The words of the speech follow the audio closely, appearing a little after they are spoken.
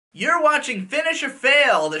You're watching Finish or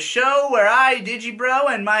Fail, the show where I, Digibro,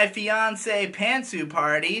 and my fiancé Pantsu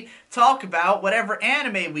Party talk about whatever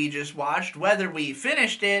anime we just watched, whether we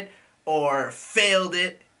finished it or failed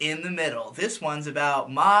it in the middle. This one's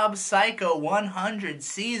about Mob Psycho 100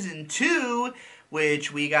 Season 2,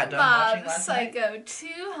 which we got done watching last night. Mob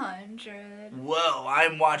Psycho 200. Whoa,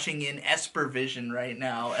 I'm watching in Esper Vision right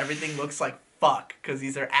now. Everything looks like fuck, because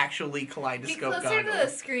these are actually kaleidoscope goggles. Be closer to the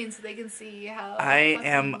screen so they can see how... I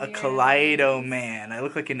am a Kaleido man. I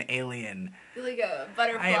look like an alien. You're like a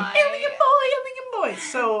butterfly. I am alien boy.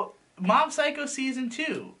 So, Mob Psycho Season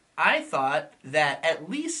 2. I thought that at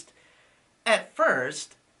least at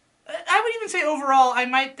first, I would even say overall, I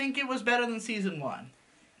might think it was better than Season 1.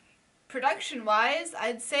 Production-wise,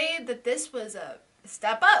 I'd say that this was a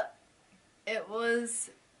step up. It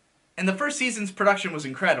was... And the first season's production was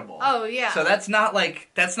incredible. Oh, yeah. So that's not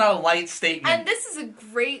a light statement. And this is a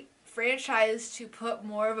great franchise to put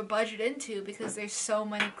more of a budget into because there's so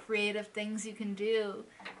many creative things you can do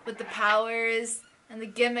with the powers and the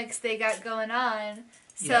gimmicks they got going on.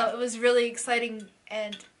 So It was really exciting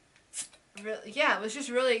and, it was just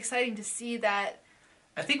really exciting to see that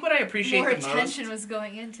I think what I appreciate more the attention most was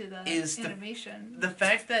going into the is animation. The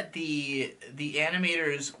fact that the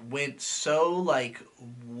animators went so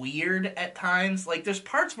weird at times. Like there's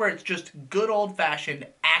parts where it's just good old fashioned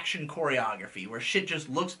action choreography where shit just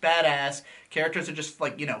looks badass. Characters are just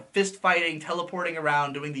fist fighting, teleporting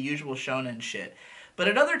around, doing the usual shonen shit. But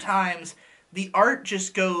at other times the art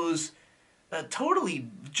just goes totally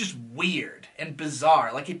just weird and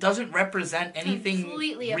bizarre. Like it doesn't represent anything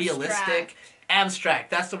completely realistic. Abstract,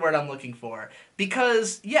 that's the word I'm looking for.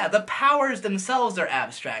 Because, the powers themselves are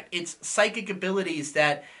abstract. It's psychic abilities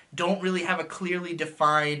that don't really have a clearly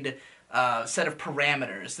defined set of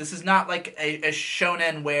parameters. This is not like a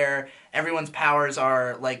shonen where everyone's powers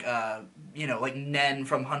are like Nen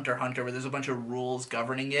from Hunter x Hunter, where there's a bunch of rules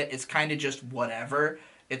governing it. It's kind of just whatever.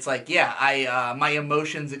 It's like, my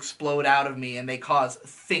emotions explode out of me and they cause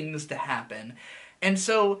things to happen. And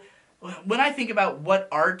so, when I think about what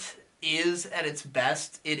art is at its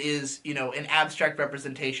best, it is, an abstract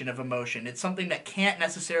representation of emotion. It's something that can't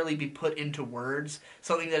necessarily be put into words,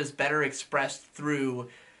 something that is better expressed through,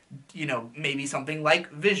 maybe something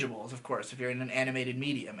like visuals, of course, if you're in an animated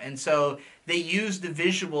medium. And so they use the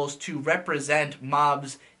visuals to represent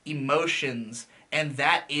Mob's emotions, and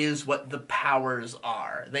that is what the powers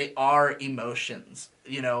are. They are emotions,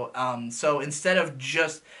 so instead of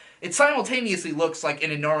just... It simultaneously looks like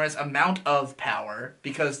an enormous amount of power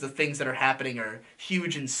because the things that are happening are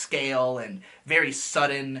huge in scale and very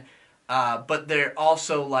sudden, but they're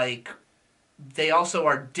also they also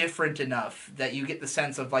are different enough that you get the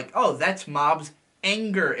sense of that's Mob's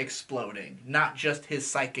anger exploding, not just his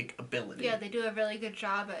psychic ability. Yeah, they do a really good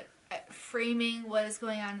job at framing what is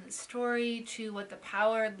going on in the story to what the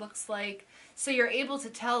power looks like, so you're able to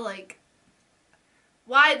tell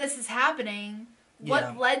why this is happening.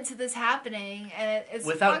 What led to this happening, and it's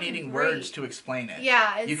without needing great. words to explain it.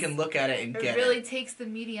 Yeah, you can look at it and get it. It really takes the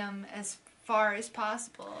medium as far as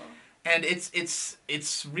possible. And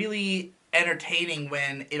it's really entertaining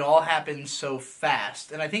when it all happens so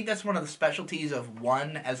fast. And I think that's one of the specialties of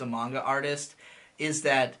One as a manga artist, is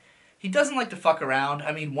that he doesn't like to fuck around.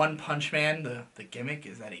 I mean, One Punch Man, the gimmick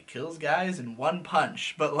is that he kills guys in one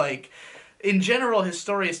punch. But in general, his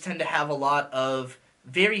stories tend to have a lot of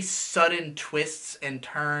very sudden twists and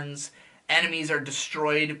turns. Enemies are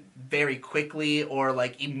destroyed very quickly, or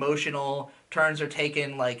emotional turns are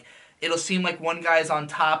taken. It'll seem like one guy's on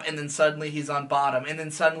top and then suddenly he's on bottom and then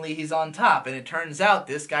suddenly he's on top, and it turns out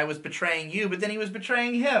this guy was betraying you but then he was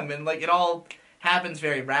betraying him, and it all happens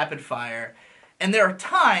very rapid fire. And there are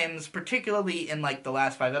times, particularly in the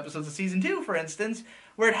last 5 episodes of season 2 for instance,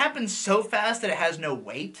 where it happens so fast that it has no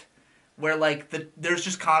weight, where there's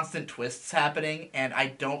just constant twists happening, and I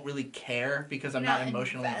don't really care because I'm not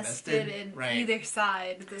emotionally invested in either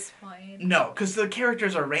side at this point. No, because the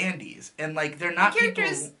characters are Randys, and they're not the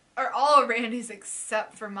characters are all Randys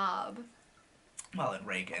except for Mob. Well, and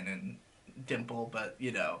Reagan and Dimple, but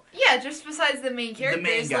Yeah, just besides the main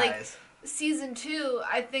characters. The main guys. Season 2,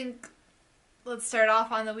 I think. Let's start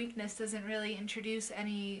off on the weakness. Doesn't really introduce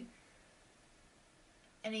any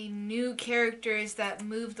new characters that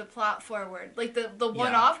move the plot forward. The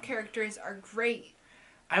one-off characters are great.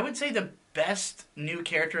 I would say the best new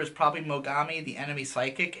character is probably Mogami, the enemy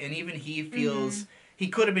psychic, and even he feels he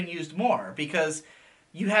could have been used more, because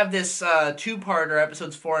you have this two-parter,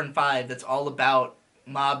 episodes 4 and 5, that's all about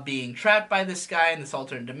Mob being trapped by this guy in this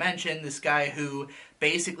alternate dimension, this guy who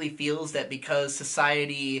basically feels that because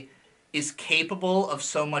society is capable of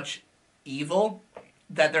so much evil,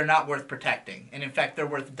 that they're not worth protecting, and in fact they're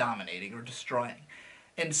worth dominating or destroying.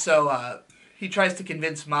 And so he tries to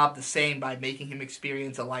convince Mob the same by making him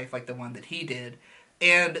experience a life like the one that he did.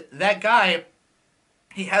 And that guy,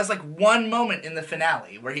 he has like one moment in the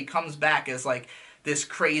finale where he comes back as like this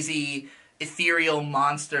crazy ethereal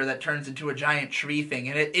monster that turns into a giant tree thing.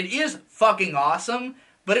 And it is fucking awesome,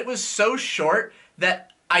 but it was so short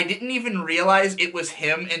that I didn't even realize it was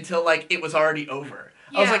him until like it was already over.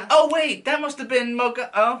 Yeah. I was like, oh wait, that must have been Mocha.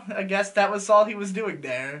 Oh, I guess that was all he was doing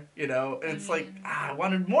there, you know? And it's like, I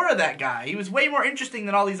wanted more of that guy. He was way more interesting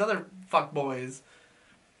than all these other fuckboys.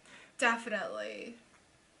 Definitely.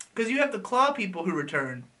 Because you have the Claw people who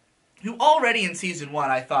return, who already in Season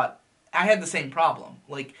 1 I thought, I had the same problem.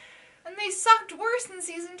 Like, and they sucked worse in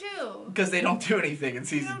Season 2. Because they don't do anything in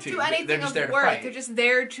Season 2. They don't do anything They're just there of to work. fight. They're just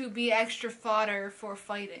there to be extra fodder for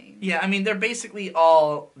fighting. Yeah, I mean, they're basically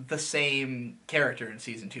all the same character in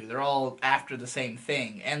Season 2. They're all after the same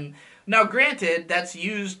thing. And now, granted, that's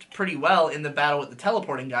used pretty well in the battle with the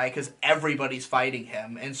teleporting guy because everybody's fighting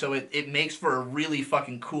him. And so it makes for a really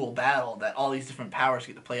fucking cool battle that all these different powers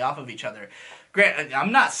get to play off of each other. Granted,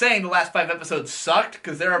 I'm not saying the last 5 episodes sucked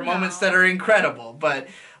because there are moments that are incredible. But,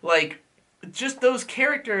 like, just those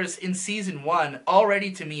characters in Season 1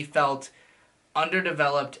 already to me felt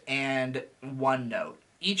underdeveloped and one note.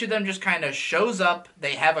 Each of them just kind of shows up,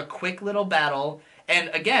 they have a quick little battle, and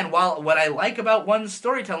again, while what I like about one's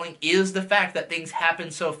storytelling is the fact that things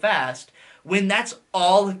happen so fast, when that's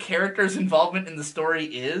all the character's involvement in the story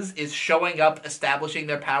is showing up, establishing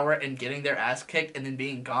their power, and getting their ass kicked, and then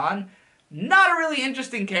being gone, not a really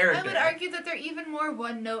interesting character. I would argue that they're even more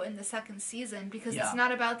one note in the second season because it's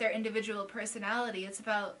not about their individual personality. It's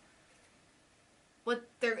about what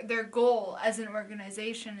their goal as an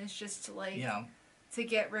organization is just to to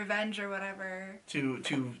get revenge or whatever. They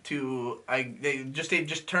just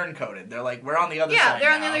turncoated. They're like, we're on the other side. Yeah,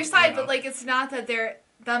 they're on the other side, but like it's not that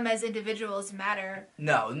them as individuals matter.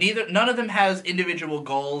 No, none of them has individual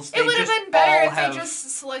goals. It would have been better if they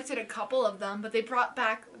just selected a couple of them, but they brought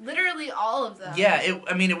back literally all of them. Yeah,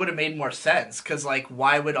 it would have made more sense, because, like,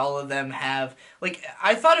 why would all of them have... Like,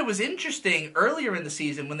 I thought it was interesting earlier in the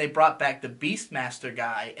season when they brought back the Beastmaster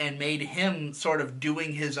guy and made him sort of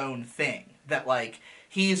doing his own thing. That, like,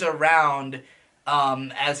 he's around...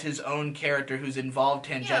 as his own character who's involved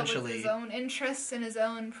tangentially. Yeah, with his own interests and his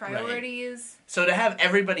own priorities. Right. So to have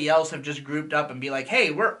everybody else have just grouped up and be like,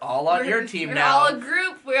 hey, we're all on your team now. We're all a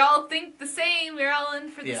group. We all think the same. We're all in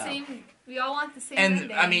for the same... We all want the same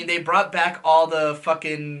ending. I mean, they brought back all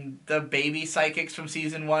the baby psychics from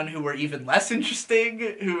Season 1 who were even less interesting,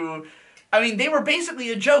 they were basically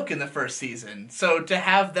a joke in the first season. So to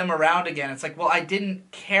have them around again, it's like, well, I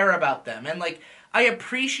didn't care about them. And, like, I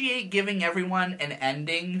appreciate giving everyone an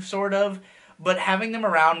ending, sort of, but having them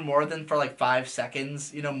around more than for, like, 5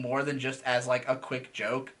 seconds, more than just as, like, a quick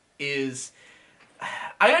joke is...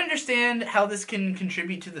 I understand how this can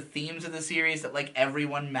contribute to the themes of the series, that, like,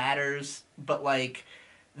 everyone matters, but, like,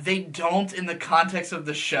 they don't in the context of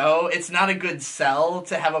the show. It's not a good sell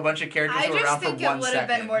to have a bunch of characters who are around for 1 second. I just think it would have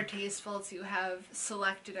been more tasteful to have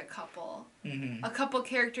selected a couple. Mm-hmm. A couple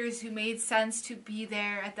characters who made sense to be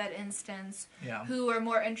there at that instance, who were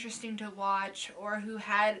more interesting to watch, or who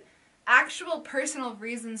had actual personal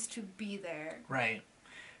reasons to be there. Right.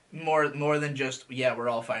 More than just, we're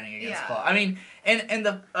all fighting against Claw. I mean, and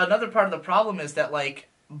another part of the problem is that, like,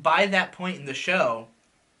 by that point in the show,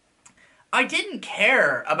 I didn't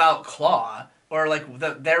care about Claw or, like,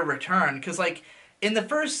 their return, because, like, in the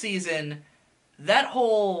first season, that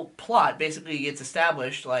whole plot basically gets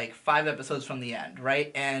established, like, 5 episodes from the end,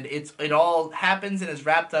 right? And it all happens and is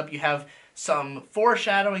wrapped up. You have some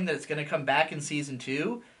foreshadowing that it's going to come back in Season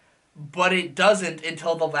 2, but it doesn't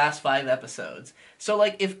until the last 5 episodes. So,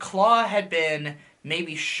 like, if Claw had been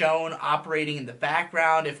maybe shown operating in the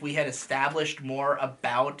background, if we had established more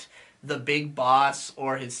about the big boss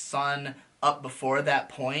or his son up before that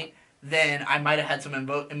point, then I might have had some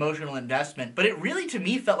emotional investment. But it really, to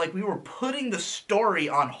me, felt like we were putting the story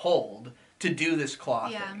on hold to do this Claw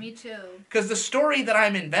thing. Yeah, me too. Because the story that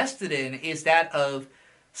I'm invested in is that of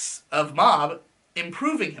Mob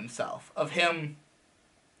improving himself, of him...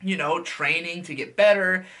 training to get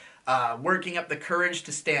better, working up the courage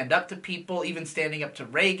to stand up to people, even standing up to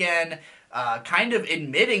Reagan, kind of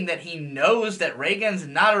admitting that he knows that Reagan's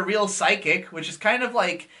not a real psychic, which is kind of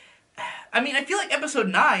like... I feel like Episode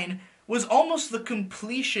 9 was almost the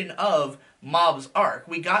completion of Mob's arc.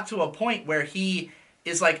 We got to a point where he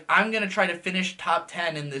is like, I'm going to try to finish top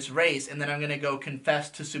 10 in this race, and then I'm going to go confess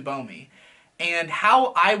to Tsubomi. And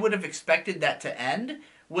how I would have expected that to end...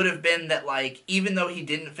 would have been that, like, even though he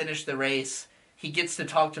didn't finish the race, he gets to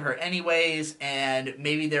talk to her anyways, and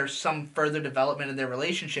maybe there's some further development in their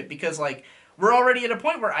relationship, because, like, we're already at a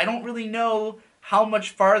point where I don't really know how much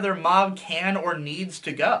farther Mob can or needs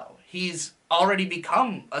to go. He's already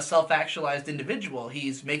become a self-actualized individual.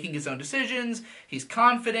 He's making his own decisions, he's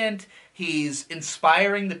confident, he's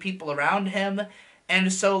inspiring the people around him,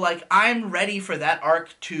 and so, like, I'm ready for that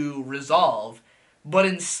arc to resolve, but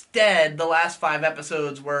instead, the last 5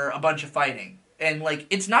 episodes were a bunch of fighting. And, like,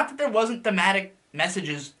 it's not that there wasn't thematic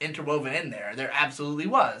messages interwoven in there. There absolutely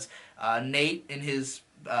was. Nate, in his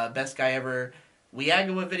Best Guy Ever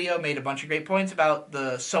Weagawa video, made a bunch of great points about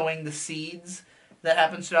the sowing the seeds that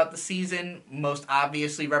happens throughout the season, most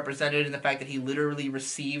obviously represented in the fact that he literally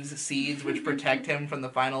receives seeds which protect him from the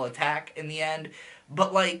final attack in the end.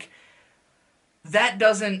 But, like, that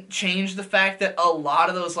doesn't change the fact that a lot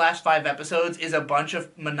of those last 5 episodes is a bunch of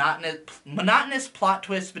monotonous plot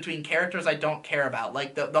twists between characters I don't care about.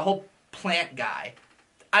 Like, the whole plant guy.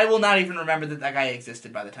 I will not even remember that guy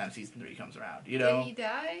existed by the time season 3 comes around, you know? Did he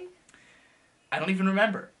die? I don't even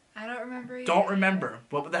remember. I don't remember either. Don't remember.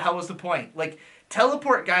 What the hell was the point? Like,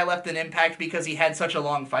 Teleport guy left an impact because he had such a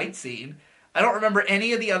long fight scene. I don't remember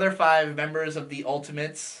any of the other 5 members of the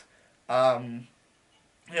Ultimates.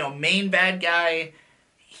 Main bad guy,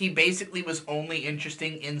 he basically was only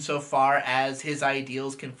interesting insofar as his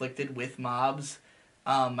ideals conflicted with Mob's.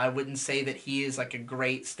 I wouldn't say that he is, like, a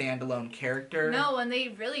great standalone character. No, and they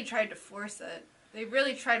really tried to force it. They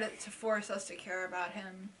really tried to force us to care about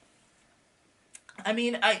him. I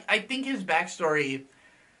mean, I think his backstory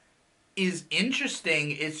is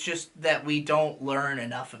interesting. It's just that we don't learn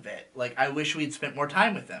enough of it. Like, I wish we'd spent more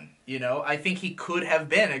time with him, you know? I think he could have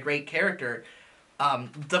been a great character.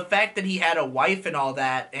 The fact that he had a wife and all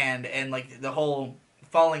that, and like, the whole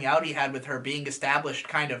falling out he had with her being established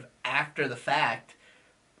kind of after the fact,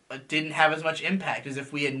 didn't have as much impact as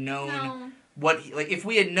if we had known if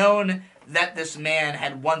we had known that this man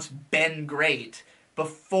had once been great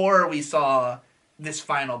before we saw this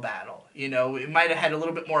final battle. You know, it might have had a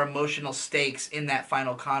little bit more emotional stakes in that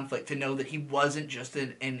final conflict to know that he wasn't just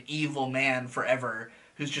an evil man forever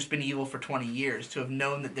who's just been evil for 20 years, to have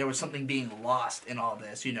known that there was something being lost in all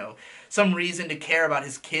this, you know, some reason to care about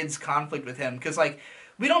his kid's conflict with him, because, like,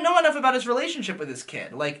 we don't know enough about his relationship with his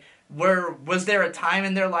kid. Like, was there a time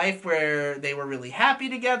in their life where they were really happy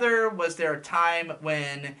together? Was there a time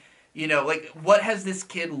when, you know, like, what has this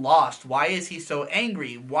kid lost? Why is he so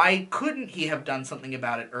angry? Why couldn't he have done something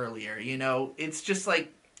about it earlier? You know, it's just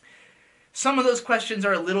like, some of those questions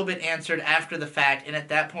are a little bit answered after the fact, and at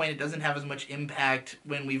that point it doesn't have as much impact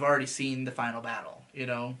when we've already seen the final battle, you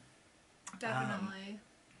know? Definitely.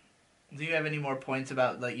 Do you have any more points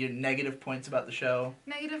about, like, your negative points about the show?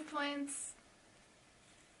 Negative points?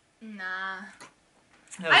 Nah.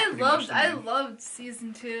 I loved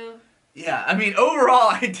season 2. Yeah, I mean, overall,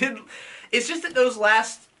 I did. It's just that those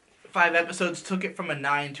last 5 episodes took it from a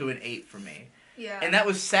 9 to an 8 for me. Yeah. And that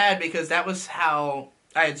was sad, because that was how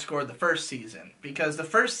I had scored the first season. Because the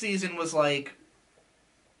first season was like,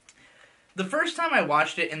 the first time I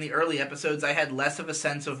watched it in the early episodes, I had less of a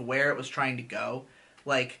sense of where it was trying to go.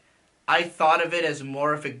 Like, I thought of it as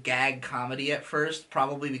more of a gag comedy at first,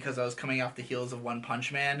 probably because I was coming off the heels of One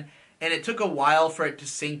Punch Man. And it took a while for it to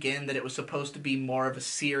sink in that it was supposed to be more of a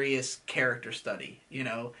serious character study, you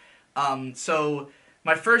know? So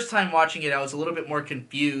my first time watching it, I was a little bit more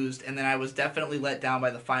confused, and then I was definitely let down by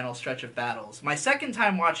the final stretch of battles. My second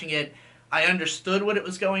time watching it, I understood what it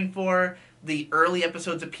was going for. The early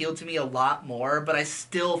episodes appealed to me a lot more, but I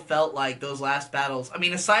still felt like those last battles... I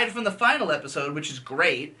mean, aside from the final episode, which is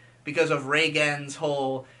great, because of Reigen's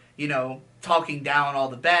whole, you know, talking down all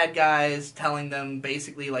the bad guys, telling them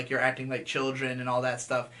basically, like, you're acting like children and all that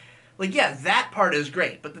stuff. Like, yeah, that part is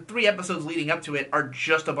great, but the 3 episodes leading up to it are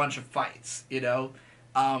just a bunch of fights, you know?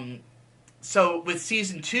 So with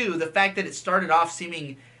season 2, the fact that it started off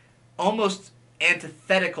seeming almost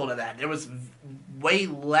antithetical to that, there was way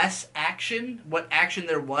less action. What action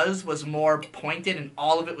there was more pointed, and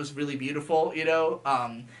all of it was really beautiful, you know?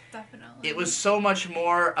 Definitely. It was so much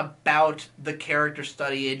more about the character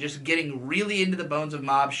study and just getting really into the bones of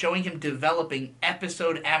Mob, showing him developing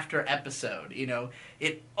episode after episode, you know?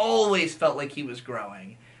 It always felt like he was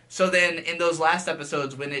growing. So then, in those last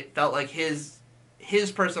episodes, when it felt like his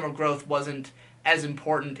personal growth wasn't as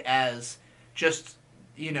important as just,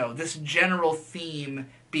 you know, this general theme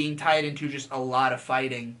being tied into just a lot of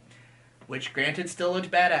fighting, which, granted, still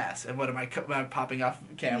looked badass. And what am I popping off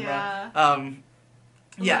camera?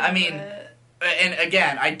 Yeah, I mean, and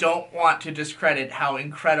again, I don't want to discredit how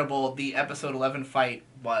incredible the episode 11 fight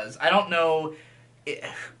was. I don't know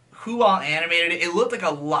who all animated it. It looked like a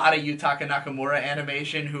lot of Yutaka Nakamura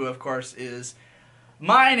animation, who, of course, is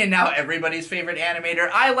mine and now everybody's favorite animator.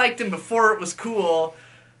 I liked him before it was cool,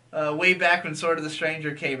 way back when Sword of the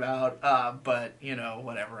Stranger came out. But you know,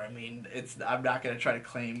 whatever. I mean, I'm not gonna try to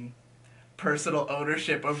claim personal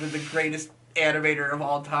ownership over the greatest animator of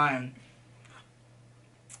all time.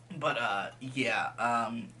 But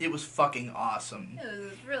yeah, it was fucking awesome. It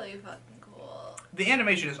was really fucking cool. The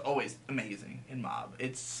animation is always amazing in Mob.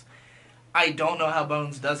 I don't know how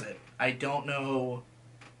Bones does it. I don't know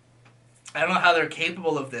how they're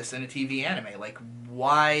capable of this in a TV anime. Like,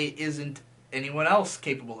 why isn't anyone else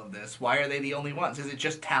capable of this? Why are they the only ones? Is it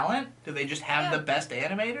just talent? Do they just have the best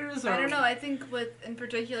animators? Or? I don't know. I think in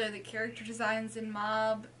particular, the character designs in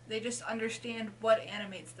Mob, they just understand what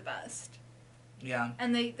animates the best. Yeah.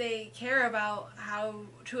 And they care about how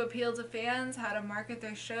to appeal to fans, how to market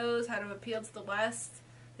their shows, how to appeal to the West.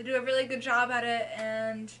 They do a really good job at it,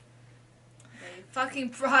 and they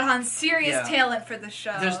fucking brought on serious talent for the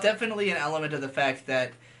show. There's definitely an element of the fact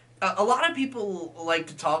that a lot of people like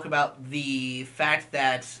to talk about the fact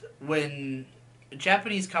that when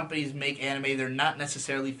Japanese companies make anime, they're not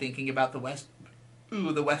necessarily thinking about the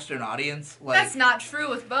Western audience. Like, that's not true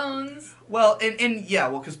with Bones. Well,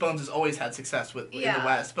 because Bones has always had success in the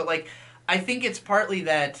West. But, like, I think it's partly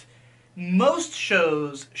that most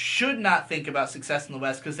shows should not think about success in the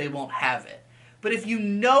West because they won't have it. But if you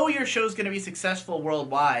know your show's going to be successful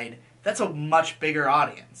worldwide, that's a much bigger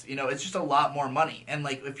audience. You know, it's just a lot more money. And,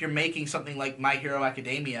 like, if you're making something like My Hero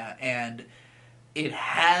Academia and it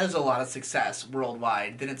has a lot of success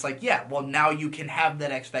worldwide, then it's like, yeah, well, now you can have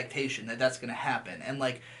that expectation that that's going to happen. And,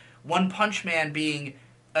 like, One Punch Man being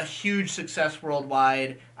a huge success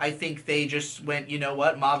worldwide, I think they just went, you know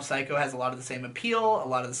what, Mob Psycho has a lot of the same appeal, a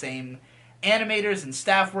lot of the same animators and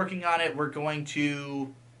staff working on it. We're going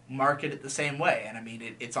to market it the same way. And, I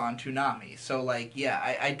mean, it's on Toonami. So, like,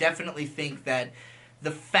 yeah, I definitely think that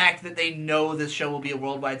the fact that they know this show will be a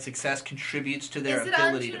worldwide success contributes to their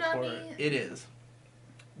ability to pour it. It is.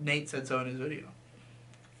 Nate said so in his video.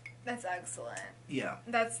 That's excellent. Yeah.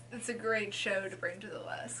 It's a great show to bring to the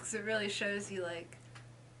West, because it really shows you, like,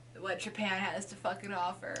 what Japan has to fucking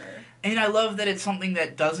offer. And I love that it's something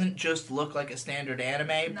that doesn't just look like a standard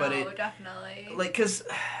anime, but No, definitely. Like, because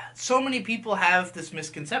so many people have this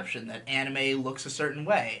misconception that anime looks a certain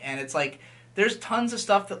way, and it's like, there's tons of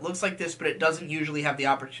stuff that looks like this, but it doesn't usually have the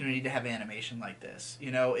opportunity to have animation like this.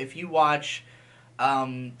 You know, if you watch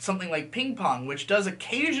something like Ping Pong, which does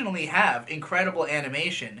occasionally have incredible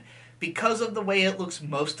animation, because of the way it looks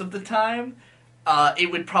most of the time,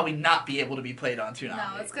 it would probably not be able to be played on Toonami.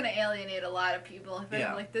 No, it's going to alienate a lot of people. If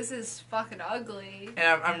they're like, this is fucking ugly.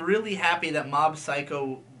 And I'm really happy that Mob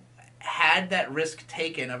Psycho had that risk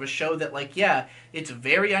taken of a show that, like, yeah, it's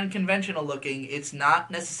very unconventional looking, it's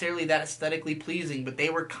not necessarily that aesthetically pleasing, but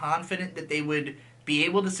they were confident that they would be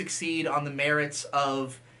able to succeed on the merits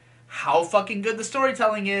of how fucking good the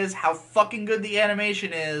storytelling is, how fucking good the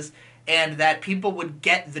animation is, and that people would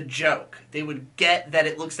get the joke. They would get that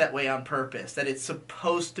it looks that way on purpose, that it's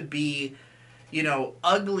supposed to be, you know,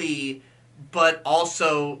 ugly, but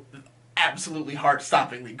also absolutely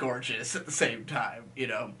heart-stoppingly gorgeous at the same time, you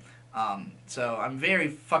know. So I'm very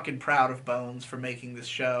fucking proud of Bones for making this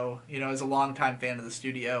show. You know, as a longtime fan of the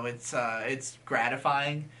studio, it's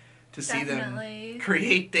gratifying to see them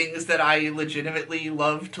create things that I legitimately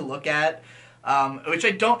love to look at, which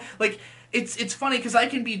I don't, like, it's funny because I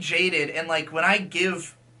can be jaded, and, like, when I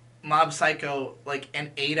give Mob Psycho, like,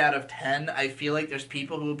 an 8 out of 10, I feel like there's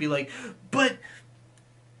people who will be like, but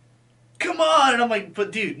come on! And I'm like,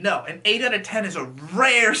 but dude, no, an 8 out of 10 is a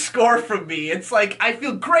rare score from me. It's like, I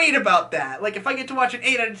feel great about that. Like, if I get to watch an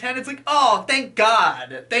 8 out of 10, it's like, oh, thank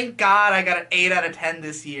God. Thank God I got an 8 out of 10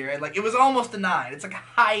 this year. And, like, it was almost a 9. It's like a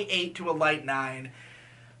high 8 to a light 9.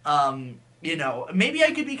 You know, maybe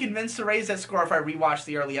I could be convinced to raise that score if I rewatch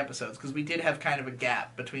the early episodes, because we did have kind of a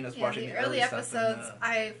gap between us watching the early episodes.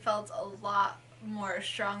 I felt a lot more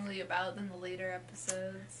strongly about than the later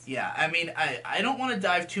episodes. Yeah, I mean, I don't want to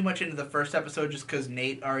dive too much into the first episode just because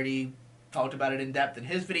Nate already talked about it in depth in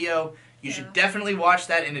his video. You should definitely watch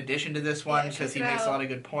that in addition to this one because he makes a lot of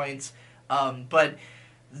good points. But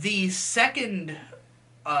the second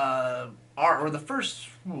arc, or the first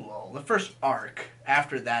arc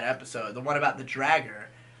after that episode, the one about the Dragger,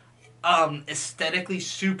 aesthetically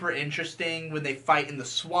super interesting when they fight in the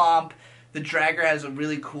swamp. The Dragger has a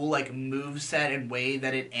really cool, like, moveset and way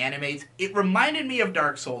that it animates. It reminded me of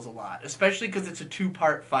Dark Souls a lot, especially because it's a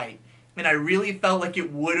 2-part fight. And I really felt like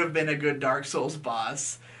it would have been a good Dark Souls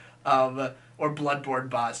boss, or Bloodborne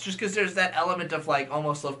boss, just because there's that element of, like,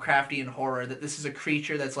 almost Lovecraftian horror, that this is a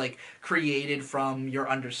creature that's, like, created from your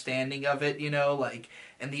understanding of it, you know, like,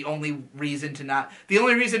 and the only reason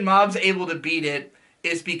Mob's able to beat it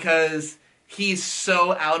is because he's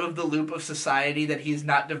so out of the loop of society that he's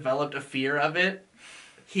not developed a fear of it.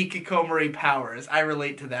 Hikikomori powers. I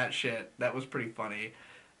relate to that shit. That was pretty funny.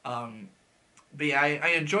 But yeah,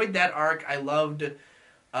 I enjoyed that arc. I loved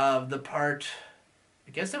the part...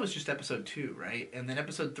 I guess that was just episode 2, right? And then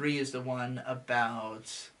episode 3 is the one about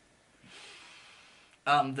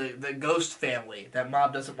the ghost family that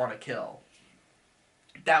Mob doesn't want to kill.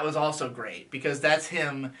 That was also great, because that's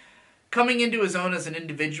him coming into his own as an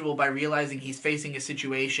individual by realizing he's facing a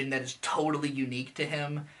situation that is totally unique to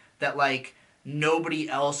him, that, like, nobody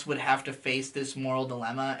else would have to face this moral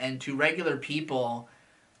dilemma, and to regular people,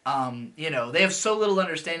 you know, they have so little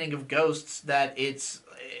understanding of ghosts that it's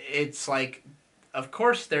like, of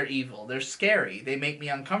course they're evil, they're scary, they make me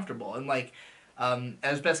uncomfortable, and, like,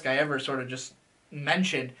 as Best Guy Ever sort of just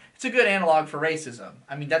mentioned, it's a good analog for racism.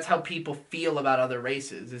 I mean, that's how people feel about other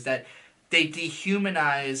races, is that they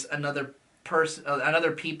dehumanize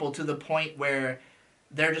another people to the point where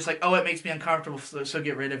they're just like, oh, it makes me uncomfortable, so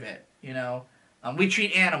get rid of it, you know? We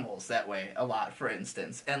treat animals that way a lot, for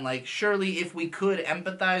instance. And, like, surely if we could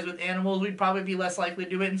empathize with animals, we'd probably be less likely to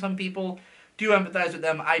do it, and some people do empathize with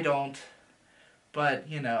them. I don't. But,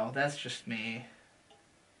 you know, that's just me.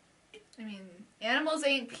 I mean, animals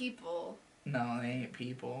ain't people. No, they ain't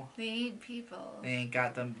people. They ain't people. They ain't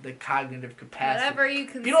got the cognitive capacity. Whatever you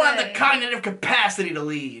can say. You don't have the cognitive capacity to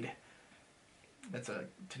lead. That's a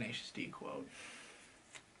Tenacious D quote.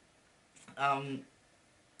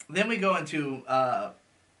 Then we go into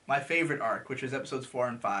my favorite arc, which is episodes 4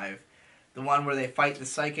 and 5. The one where they fight the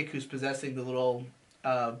psychic who's possessing the little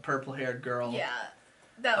purple-haired girl. Yeah,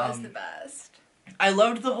 that was the best. I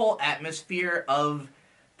loved the whole atmosphere of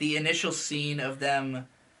the initial scene of them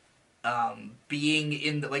being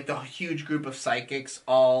in the huge group of psychics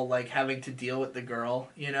all, like, having to deal with the girl,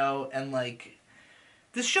 you know? And, like,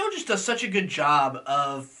 this show just does such a good job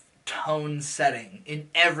of tone setting in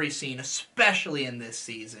every scene, especially in this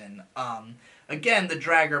season. Again, the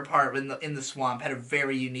dragger part in the swamp had a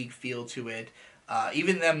very unique feel to it.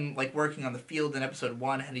 Even them, like, working on the field in episode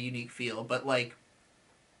 1 had a unique feel. But, like,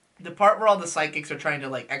 the part where all the psychics are trying to,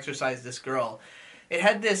 like, exorcise this girl, it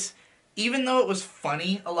had this... Even though it was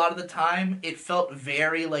funny a lot of the time, it felt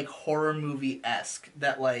very, like, horror movie-esque.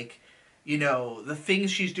 That, like, you know, the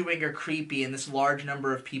things she's doing are creepy, and this large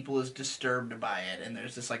number of people is disturbed by it, and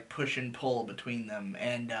there's this, like, push and pull between them.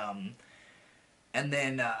 And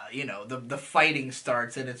then, you know, the fighting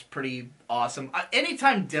starts, and it's pretty awesome.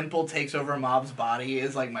 Anytime Dimple takes over Mob's body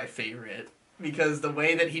is, like, my favorite. Because the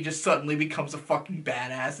way that he just suddenly becomes a fucking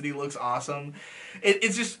badass and he looks awesome.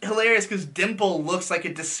 It's just hilarious because Dimple looks like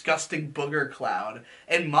a disgusting booger cloud.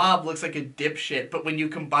 And Mob looks like a dipshit. But when you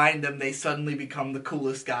combine them, they suddenly become the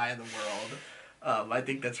coolest guy in the world. I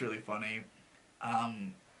think that's really funny.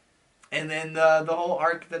 And then the whole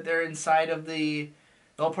arc that they're inside of the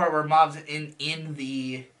whole part where Mob's in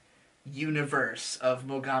the universe of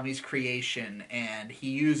Mogami's creation. And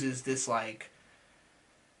he uses this, like...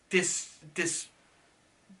 This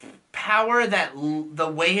power that the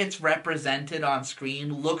way it's represented on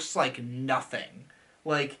screen looks like nothing.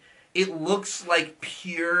 Like, it looks like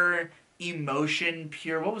pure emotion,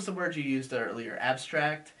 what was the word you used earlier?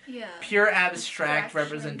 Abstract? Yeah. Pure abstract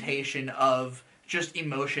representation of just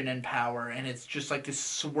emotion and power, and it's just like this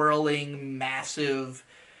swirling, massive...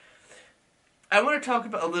 I want to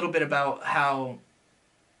talk a little bit about how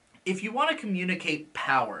if you want to communicate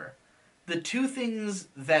power... The two things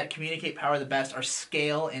that communicate power the best are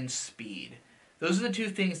scale and speed. Those are the two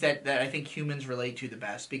things that I think humans relate to the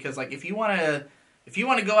best. Because, like, if you want to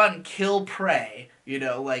go out and kill prey, you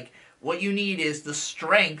know, like, what you need is the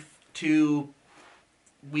strength to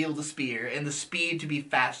wield a spear and the speed to be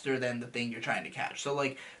faster than the thing you're trying to catch. So,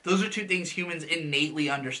 like, those are two things humans innately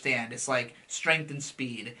understand. It's, like, strength and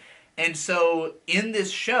speed. And so, in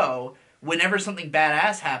this show, whenever something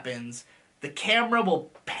badass happens... The camera will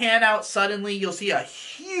pan out suddenly. You'll see a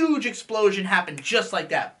huge explosion happen just like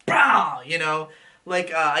that. Bah! You know?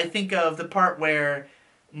 Like, I think of the part where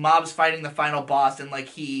Mob's fighting the final boss and, like,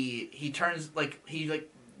 he turns, like, he, like,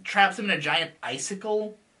 traps him in a giant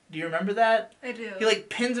icicle. Do you remember that? I do. He, like,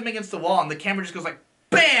 pins him against the wall and the camera just goes like,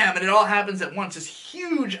 BAM! And it all happens at once. This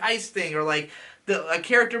huge ice thing. Or, like, a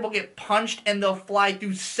character will get punched and they'll fly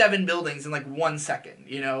through 7 buildings in, like, 1 second,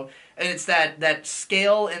 you know? And it's that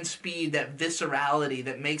scale and speed, that viscerality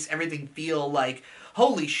that makes everything feel like,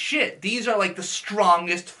 holy shit, these are like the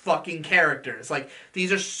strongest fucking characters. Like,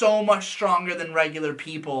 these are so much stronger than regular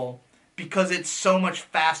people because it's so much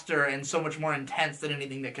faster and so much more intense than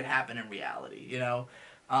anything that could happen in reality, you know?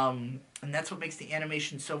 And that's what makes the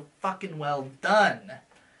animation so fucking well done.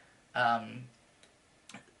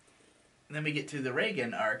 And then we get to the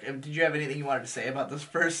Reagan arc. Did you have anything you wanted to say about those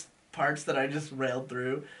first parts that I just railed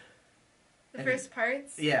through? The first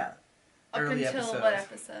parts? Yeah. Up Early until episodes. what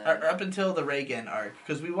episode? Up until the Reagan arc.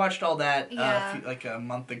 Because we watched all that Yeah. a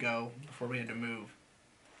month ago before we had to move.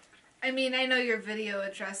 I mean, I know your video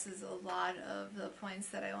addresses a lot of the points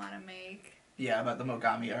that I want to make. Yeah, about the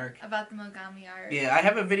Mogami arc. About the Mogami arc. Yeah, I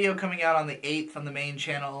have a video coming out on the 8th on the main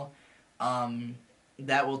channel.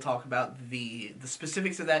 That will talk about the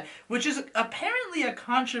specifics of that, which is apparently a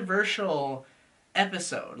controversial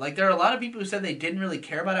episode. Like, there are a lot of people who said they didn't really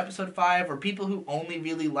care about episode 5, or people who only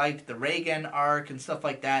really liked the Reagan arc and stuff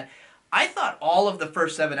like that. I thought all of the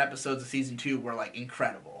first 7 episodes of season 2 were, like,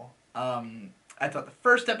 incredible. I thought the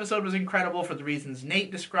first episode was incredible for the reasons Nate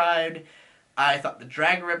described. I thought the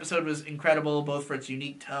Dragger episode was incredible, both for its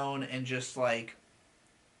unique tone and just, like,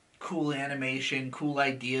 cool animation, cool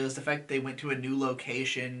ideas. The fact that they went to a new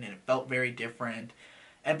location and it felt very different.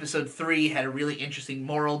 Episode 3 had a really interesting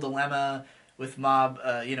moral dilemma with Mob,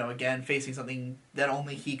 again, facing something that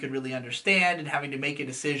only he could really understand and having to make a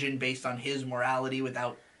decision based on his morality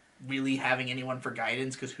without really having anyone for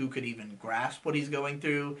guidance, because who could even grasp what he's going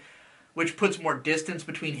through? Which puts more distance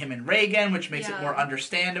between him and Reagan, which makes it more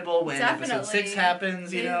understandable when episode 6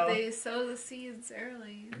 happens, They sow the seeds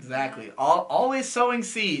early. Exactly. Yeah. Always sowing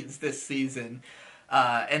seeds this season.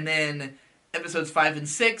 And then episodes 5 and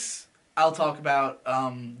 6, I'll talk about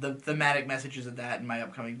the thematic messages of that in my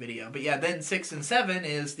upcoming video. But yeah, then 6 and 7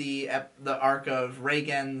 is the arc of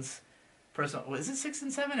Reagan's personal... Is it 6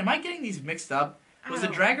 and 7? Am I getting these mixed up? Was the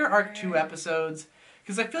Dragger arc 2 episodes?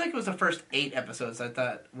 Because I feel like it was the first 8 episodes I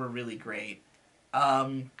thought were really great.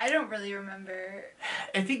 I don't really remember.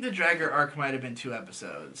 I think the Dragger arc might have been 2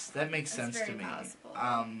 episodes. That makes sense to me. Possible.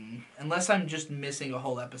 Unless I'm just missing a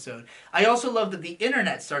whole episode. I also love that the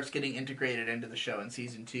internet starts getting integrated into the show in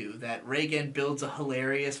season 2. That Reagan builds a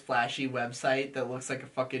hilarious, flashy website that looks like a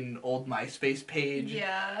fucking old MySpace page.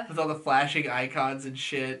 Yeah. With all the flashing icons and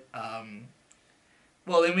shit.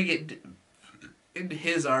 Well, then we get into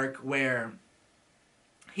his arc where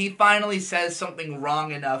he finally says something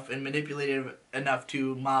wrong enough and manipulative enough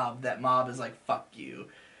to Mob that Mob is like, fuck you.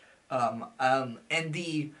 My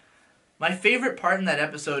favorite part in that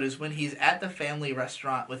episode is when he's at the family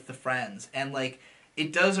restaurant with the friends, and like,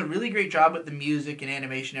 it does a really great job with the music and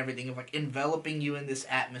animation and everything of like enveloping you in this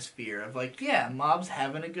atmosphere of like, yeah, Mob's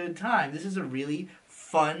having a good time. This is a really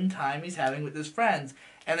fun time he's having with his friends.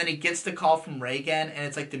 And then he gets the call from Reagan, and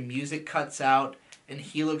it's like the music cuts out, and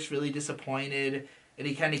he looks really disappointed. And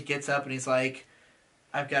he kind of gets up and he's like,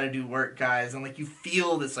 I've got to do work, guys. And like, you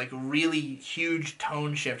feel this like really huge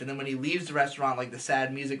tone shift. And then when he leaves the restaurant, like the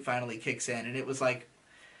sad music finally kicks in. And it was like,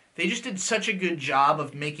 they just did such a good job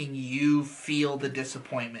of making you feel the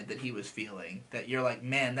disappointment that he was feeling. That you're like,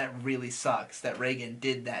 man, that really sucks that Reagan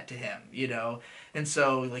did that to him, you know? And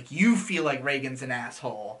so like, you feel like Reagan's an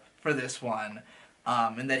asshole for this one.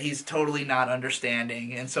 And that he's totally not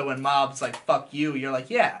understanding. And so when Mob's like, fuck you, you're like,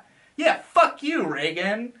 yeah, fuck you,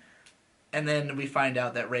 Reagan. And then we find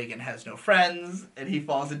out that Reagan has no friends, and he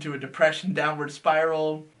falls into a depression downward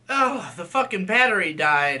spiral. Oh, the fucking battery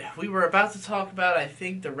died. We were about to talk about, I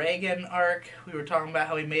think, the Reagan arc. We were talking about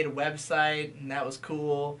how he made a website, and that was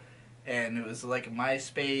cool. And it was like a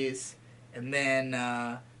MySpace. And then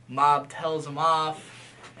Mob tells him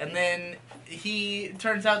off. And then he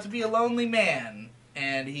turns out to be a lonely man.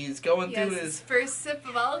 And he's going through his first sip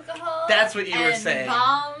of alcohol. That's what you were saying.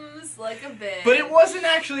 Bombs like a bitch. But it wasn't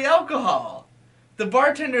actually alcohol. The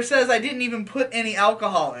bartender says I didn't even put any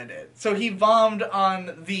alcohol in it. So he bombed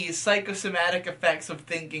on the psychosomatic effects of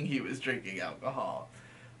thinking he was drinking alcohol.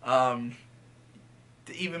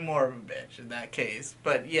 Even more of a bitch in that case.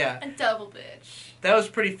 But yeah. A double bitch. That was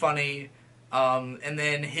pretty funny. And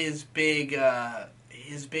then his big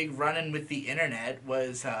run-in with the internet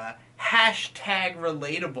was hashtag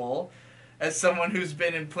relatable. As someone who's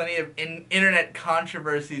been in plenty of internet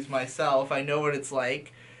controversies myself, I know what it's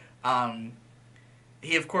like.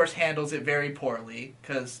 He, of course, handles it very poorly,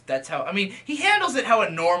 because that's how... I mean, he handles it how a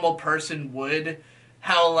normal person would.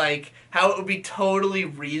 How it would be totally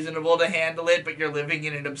reasonable to handle it, but you're living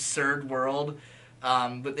in an absurd world.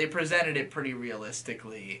 But they presented it pretty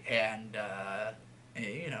realistically, and...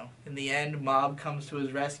 in the end, Mob comes to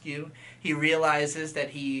his rescue. He realizes that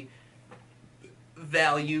he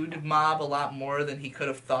valued Mob a lot more than he could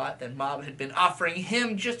have thought, that Mob had been offering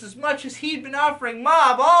him just as much as he'd been offering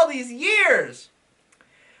Mob all these years.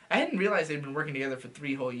 I hadn't realized they'd been working together for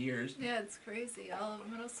 3 whole years. Yeah, it's crazy. All of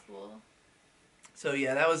middle school. So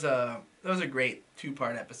yeah, that was a great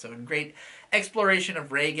 2-part episode. Great exploration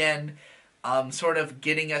of Reagan, sort of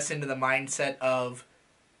getting us into the mindset of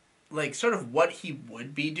like sort of what he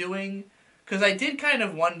would be doing. Because I did kind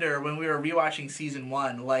of wonder when we were rewatching season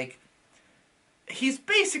 1, like, he's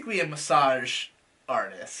basically a massage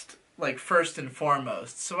artist, like, first and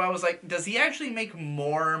foremost. So I was like, does he actually make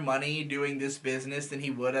more money doing this business than he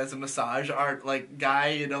would as a massage art, like, guy?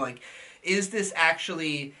 You know, like, is this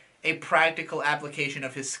actually a practical application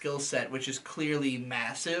of his skill set, which is clearly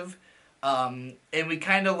massive? And we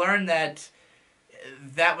kind of learned that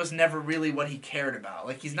that was never really what he cared about.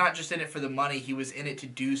 Like, he's not just in it for the money, he was in it to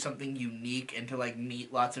do something unique and to, like,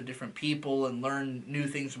 meet lots of different people and learn new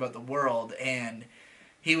things about the world, and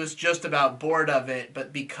he was just about bored of it,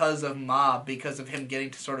 but because of Mob, because of him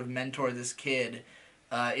getting to sort of mentor this kid,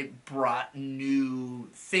 it brought new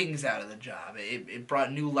things out of the job. It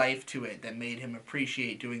brought new life to it that made him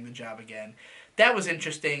appreciate doing the job again. That was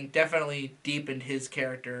interesting, definitely deepened his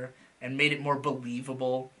character and made it more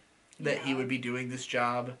believable that he would be doing this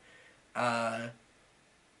job. And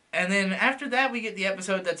then after that, we get the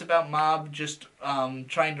episode that's about Mob just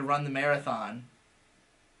trying to run the marathon.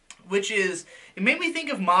 Which is, it made me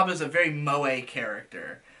think of Mob as a very moe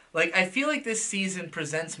character. Like, I feel like this season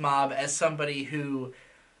presents Mob as somebody who,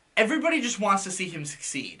 everybody just wants to see him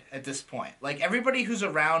succeed at this point. Like, everybody who's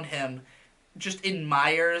around him just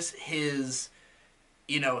admires his,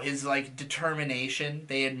 you know, his, like, determination.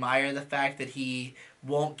 They admire the fact that he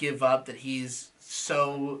won't give up, that he's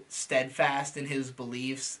so steadfast in his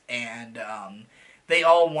beliefs, and they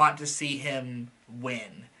all want to see him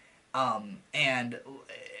win. And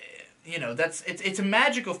you know, it's a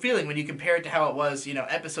magical feeling when you compare it to how it was, you know,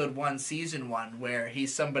 episode 1, season 1, where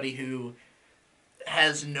he's somebody who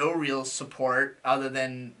has no real support other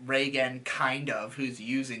than Reagan, kind of, who's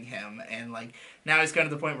using him, and, like, now he's gotten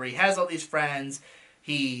to the point where he has all these friends.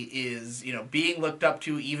 He is, you know, being looked up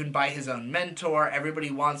to even by his own mentor. Everybody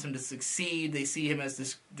wants him to succeed. They see him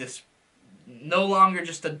as this no longer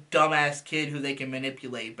just a dumbass kid who they can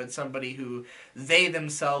manipulate, but somebody who they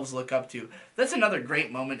themselves look up to. That's another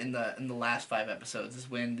great moment in the last 5 episodes, is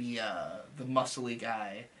when the muscly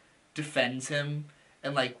guy defends him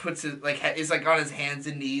and, like, puts his, like, is, like, on his hands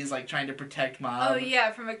and knees, like, trying to protect Mob. Oh,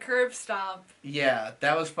 yeah, from a curb stomp. Yeah,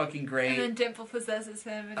 that was fucking great. And then Dimple possesses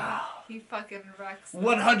him, and he fucking wrecks them.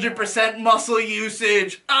 100% muscle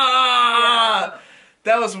usage! Ah! Yeah.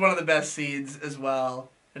 That was one of the best scenes as well.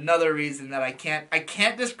 Another reason that I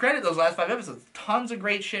can't discredit those last 5 episodes. Tons of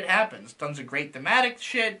great shit happens. Tons of great thematic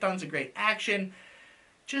shit. Tons of great action.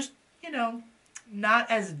 Just, you know, not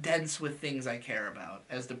as dense with things I care about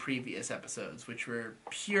as the previous episodes, which were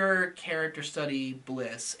pure character study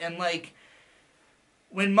bliss. And, like,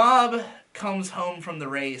 when Mob comes home from the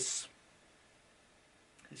race,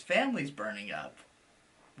 his family's burning up.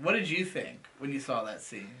 What did you think when you saw that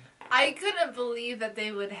scene? I couldn't believe that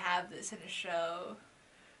they would have this in a show.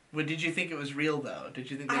 What did you think it was real, though?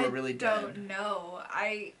 Did you think they were really dead? I don't know.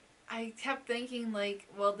 I kept thinking, like,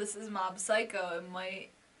 well, this is Mob Psycho. It might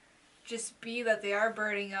just be that they are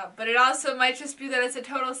burning up, but it also might just be that it's a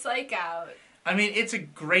total psych out. I mean, it's a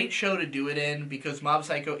great show to do it in because Mob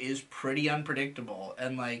Psycho is pretty unpredictable,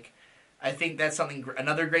 and, like, I think that's something.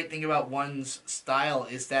 Another great thing about One's style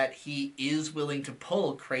is that he is willing to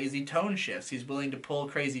pull crazy tone shifts. He's willing to pull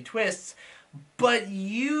crazy twists, but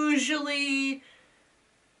usually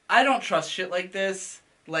I don't trust shit like this.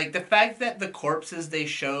 Like, the fact that the corpses they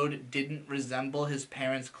showed didn't resemble his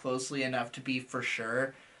parents closely enough to be for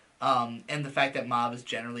sure, and the fact that Mob is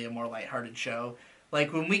generally a more lighthearted show.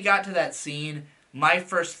 Like, when we got to that scene, my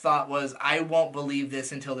first thought was, I won't believe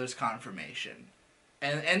this until there's confirmation.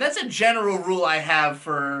 And that's a general rule I have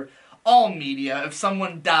for all media. If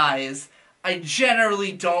someone dies, I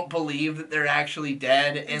generally don't believe that they're actually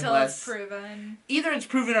dead until unless it's proven. Either it's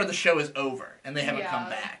proven or the show is over and they haven't come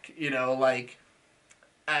back. You know, like,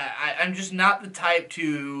 I'm just not the type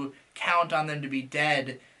to count on them to be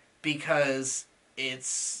dead because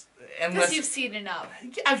it's... Because you've seen enough.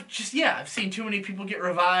 I've seen too many people get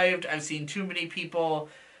revived. I've seen too many people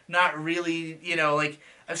not really, you know, like,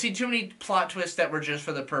 I've seen too many plot twists that were just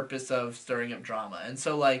for the purpose of stirring up drama. And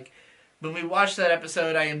so, like, when we watched that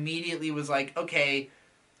episode, I immediately was like, okay,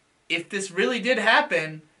 if this really did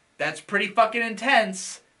happen, that's pretty fucking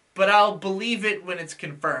intense, but I'll believe it when it's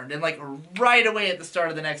confirmed. And, like, right away at the start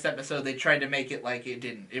of the next episode, they tried to make it like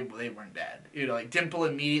they weren't dead. You know, like, Dimple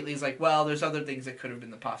immediately is like, well, there's other things that could have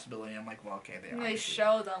been the possibility. I'm like, well, okay, they are. And they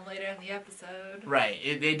show them later in the episode. Right.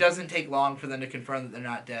 It doesn't take long for them to confirm that they're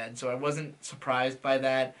not dead, so I wasn't surprised by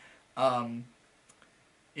that.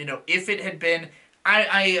 You know, if it had been...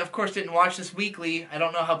 I, of course, didn't watch this weekly. I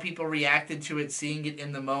don't know how people reacted to it, seeing it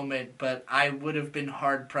in the moment, but I would have been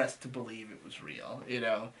hard-pressed to believe it was real, you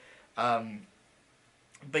know.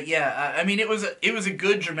 But yeah, I mean, it was a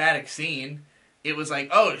good dramatic scene. it was like,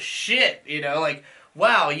 oh shit, you know, like,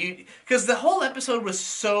 wow, because the whole episode was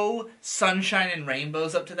so sunshine and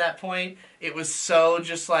rainbows up to that point. It was so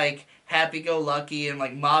just like happy-go-lucky and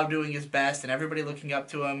like Mob doing his best and everybody looking up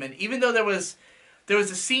to him. And even though there was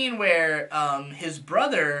a scene where his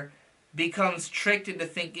brother becomes tricked into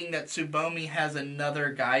thinking that Tsubomi has another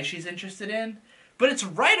guy she's interested in, but it's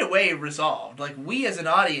right away resolved. Like, we as an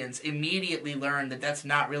audience immediately learn that that's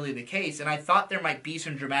not really the case, and I thought there might be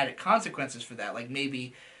some dramatic consequences for that. Like,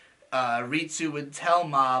 maybe Ritsu would tell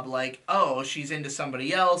Mob, like, oh, she's into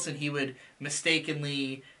somebody else, and he would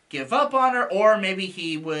mistakenly give up on her, or maybe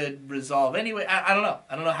he would resolve anyway. I don't know.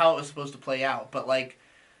 I don't know how it was supposed to play out, but, like,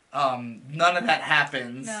 none of that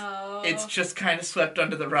happens. No. It's just kind of swept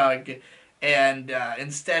under the rug, and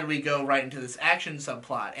instead we go right into this action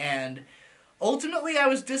subplot. And ultimately, I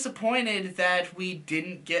was disappointed that we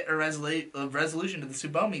didn't get a resolution to the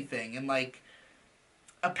Tsubomi thing. And, like,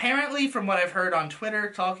 apparently, from what I've heard on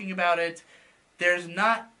Twitter talking about it, there's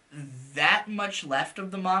not that much left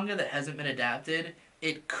of the manga that hasn't been adapted.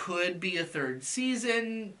 It could be a third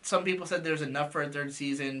season. Some people said there's enough for a third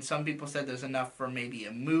season. Some people said there's enough for maybe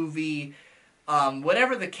a movie.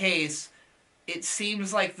 Whatever the case, it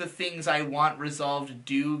seems like the things I want resolved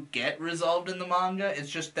do get resolved in the manga. It's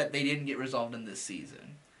just that they didn't get resolved in this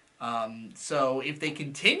season. So if they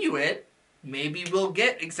continue it, maybe we'll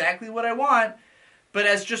get exactly what I want. But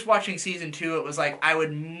as just watching season 2, it was like, I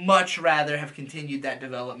would much rather have continued that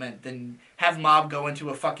development than have Mob go into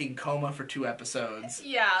a fucking coma for 2 episodes.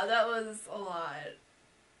 Yeah, that was a lot.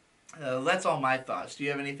 That's all my thoughts. Do you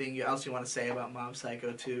have anything else you want to say about Mob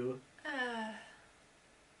Psycho 2?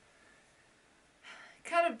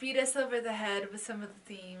 Kind of beat us over the head with some of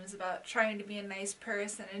the themes about trying to be a nice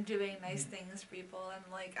person and doing nice things for people. And,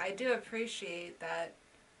 like, I do appreciate that,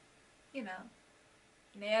 you know,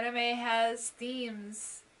 an anime has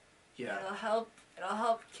themes. Yeah. It'll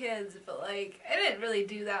help kids, but, like, it didn't really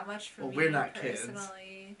do that much for me we're not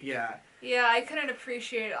personally. Kids. Yeah. Yeah, I couldn't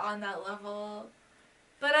appreciate it on that level.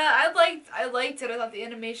 But I liked it. I thought the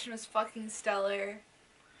animation was fucking stellar.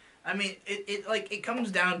 I mean, it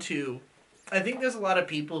comes down to, I think there's a lot of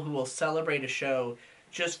people who will celebrate a show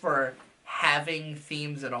just for having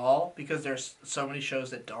themes at all, because there's so many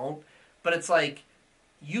shows that don't. But it's like,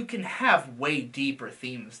 you can have way deeper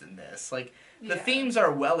themes than this. Like, the themes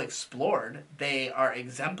are well explored. They are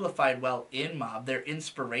exemplified well in Mob. They're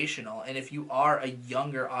inspirational. And if you are a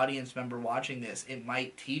younger audience member watching this, it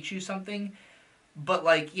might teach you something. But,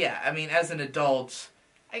 like, yeah, I mean, as an adult,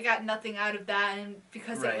 I got nothing out of that, and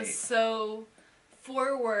because right. It was so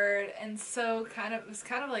forward and so it was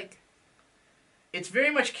kind of like... It's very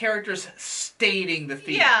much characters stating the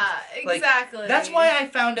themes. Yeah, exactly. Like, that's why I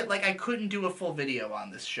found it, like, I couldn't do a full video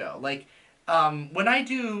on this show. Like, when I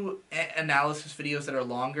do analysis videos that are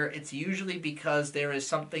longer, it's usually because there is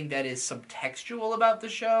something that is subtextual about the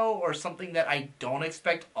show, or something that I don't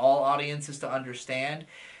expect all audiences to understand.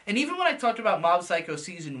 And even when I talked about Mob Psycho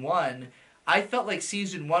Season 1, I felt like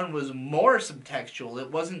Season 1 was more subtextual.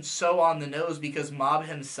 It wasn't so on the nose because Mob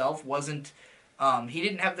himself wasn't... he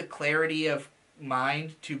didn't have the clarity of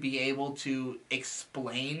mind to be able to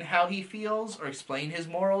explain how he feels or explain his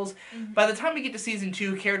morals. Mm-hmm. By the time we get to Season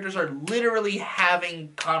 2, characters are literally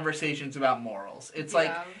having conversations about morals. It's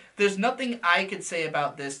like, there's nothing I could say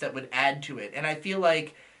about this that would add to it. And I feel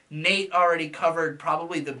like Nate already covered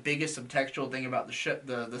probably the biggest subtextual thing about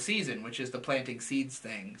the season, which is the planting seeds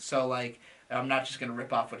thing. So, like, I'm not just going to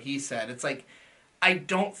rip off what he said. It's like, I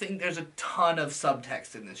don't think there's a ton of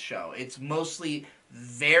subtext in this show. It's mostly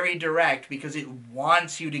very direct because it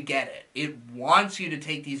wants you to get it. It wants you to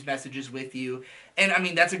take these messages with you. And, I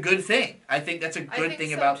mean, that's a good thing. I think that's a good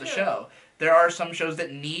thing about the show. There are some shows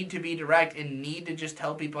that need to be direct and need to just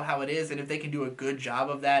tell people how it is. And if they can do a good job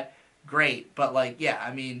of that, great. But, like, yeah,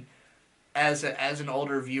 I mean, as an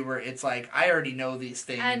older viewer, it's like, I already know these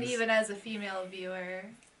things. And even as a female viewer.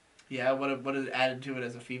 Yeah, what it added to it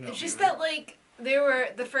as a female viewer? It's just that, like,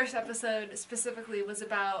 the first episode specifically was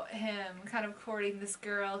about him kind of courting this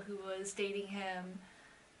girl who was dating him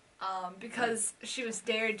because she was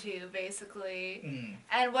dared to, basically. Mm.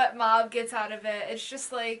 And what Mob gets out of it, it's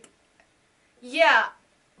just like, yeah,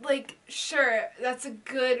 like, sure, that's a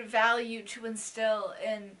good value to instill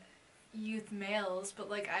in youth males, but,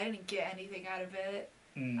 like, I didn't get anything out of it.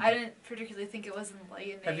 Mm. I didn't particularly think it was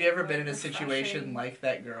enlightening. Have you ever been in a situation like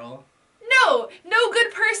that girl? No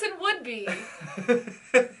good person would be.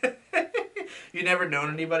 You never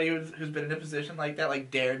known anybody who's been in a position like that, like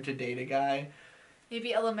dared to date a guy?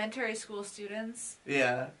 Maybe elementary school students.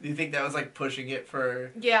 Yeah. Do you think that was like pushing it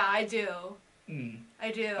for... Yeah, I do. Hmm.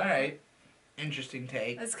 I do. Alright. interesting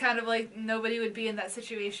take. It's kind of like nobody would be in that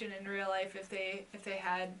situation in real life if they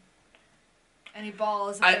had any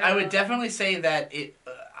balls. I would definitely say that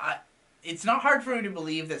it's not hard for me to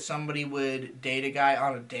believe that somebody would date a guy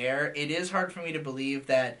on a dare. It is hard for me to believe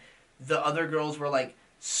that the other girls were like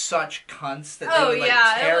such cunts that they would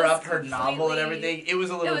like tear up her novel and everything. It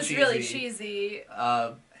was a little cheesy. It was really cheesy.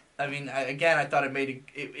 I mean, I thought it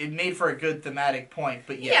made for a good thematic point,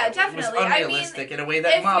 but definitely. It was unrealistic in a way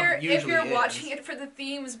that Mob usually is. If you're watching it for the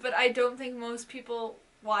themes, but I don't think most people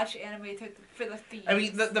watch anime for the themes. I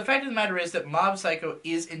mean, the fact of the matter is that Mob Psycho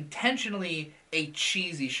is intentionally a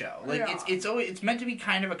cheesy show. Like it's meant to be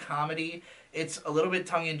kind of a comedy. It's a little bit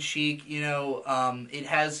tongue in cheek. You know,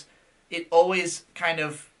 it always kind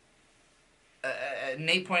of.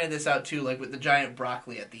 Nate pointed this out too, like with the giant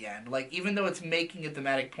broccoli at the end. Like, even though it's making a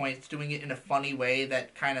thematic point, it's doing it in a funny way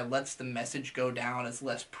that kind of lets the message go down as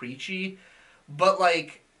less preachy. But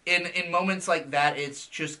like in moments like that, it's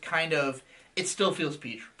just kind of. It still feels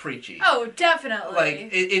preachy. Oh, definitely. Like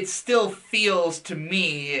it still feels to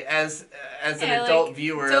me as an adult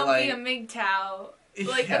viewer. Don't like, be a MGTOW.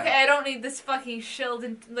 Like, okay, I don't need this fucking shield,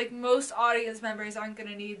 and like most audience members aren't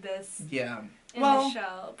gonna need this. Yeah. In the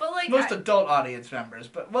show, but like most adult audience members,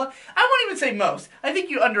 but I won't even say most. I think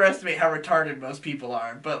you underestimate how retarded most people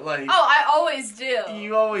are. But like, I always do.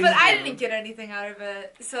 You always. But do. I didn't get anything out of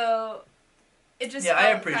it, so. It just I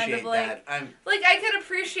appreciate kind of like, that. Like, I can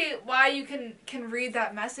appreciate why you can read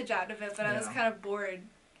that message out of it, but I was kind of bored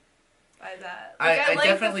by that. Like, I liked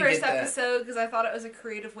definitely the first get that. episode because I thought it was a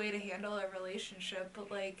creative way to handle a relationship, but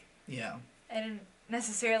like, I didn't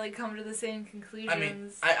necessarily come to the same conclusions. I mean,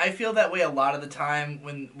 I feel that way a lot of the time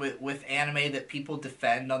with anime that people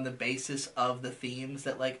defend on the basis of the themes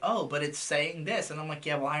that like, oh, but it's saying this, and I'm like,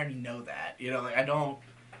 yeah, well, I already know that. You know, like I don't.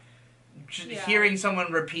 Hearing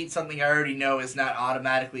someone repeat something I already know is not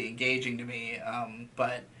automatically engaging to me,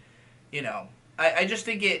 but, you know, I just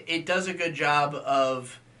think it does a good job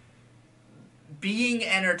of being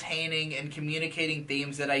entertaining and communicating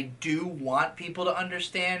themes that I do want people to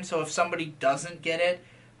understand, so if somebody doesn't get it,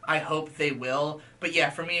 I hope they will. But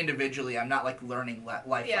yeah, for me individually, I'm not, like, learning life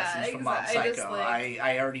lessons from Mob Psycho.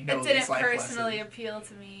 I already know these life lessons. It didn't personally appeal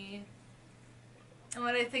to me. And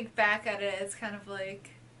when I think back at it, it's kind of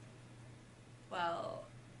like... Well,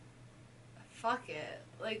 fuck it.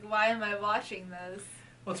 Like, why am I watching this?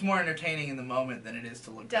 Well, it's more entertaining in the moment than it is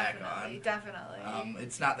to look back on. Definitely.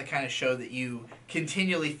 It's not the kind of show that you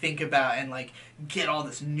continually think about and, like, get all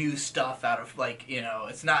this new stuff out of, like, you know,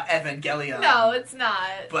 it's not Evangelion. No, it's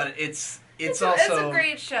not. But it's It's also... a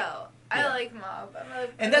great show. I like Mob.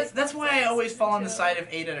 And that's why I always fall on the side of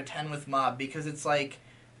 8 out of 10 with Mob, because it's like...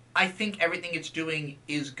 I think everything it's doing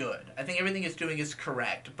is good. I think everything it's doing is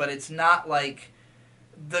correct, but it's not like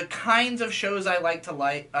the kinds of shows I like to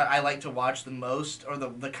watch the most, or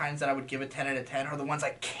the kinds that I would give a 10 out of 10, are the ones I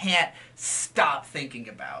can't stop thinking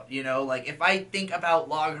about. You know, like if I think about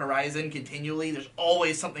Log Horizon continually, there's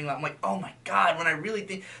always something that I'm like, oh my god, when I really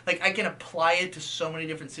think, like I can apply it to so many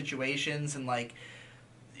different situations, and like,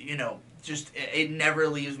 you know, just it never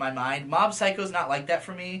leaves my mind. Mob Psycho's not like that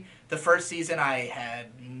for me. The first season I had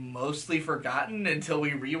mostly forgotten until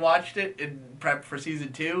we rewatched it in prep for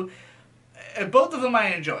season 2. Both of them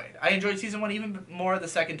I enjoyed. I enjoyed season 1 even more the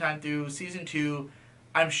second time through. Season 2,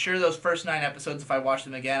 I'm sure those first 9 episodes, if I watched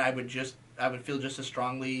them again, I would feel just as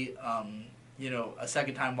strongly, you know, a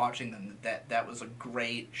second time watching them, that was a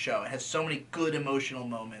great show. It has so many good emotional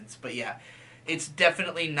moments. But yeah, it's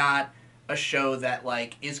definitely not a show that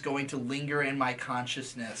like is going to linger in my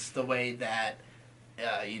consciousness the way that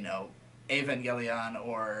you know, Evangelion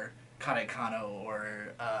or Karekano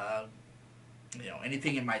or you know,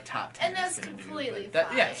 anything in my top 10. And that's completely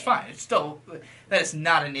fine. Yeah, it's fine. It's still, that is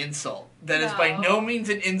not an insult. That is by no means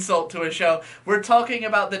an insult to a show. We're talking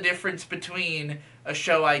about the difference between a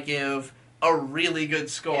show I give a really good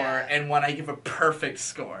score and one I give a perfect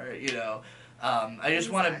score, you know. I just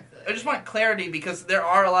want clarity, because there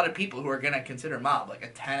are a lot of people who are going to consider Mob like a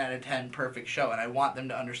 10 out of 10 perfect show, and I want them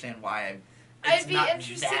to understand why I'd be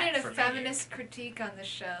interested in a feminist critique on the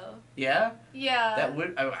show. Yeah? Yeah.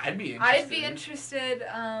 I'd be interested. I'd be interested,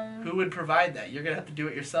 Who would provide that? You're going to have to do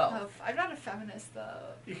it yourself. Oh, I'm not a feminist,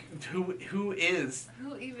 though. Who is?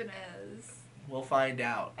 Who even is? We'll find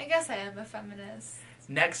out. I guess I am a feminist.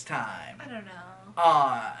 Next time. I don't know.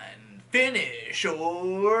 On Finish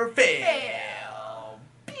or Fail.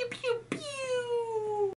 Pew, pew, pew.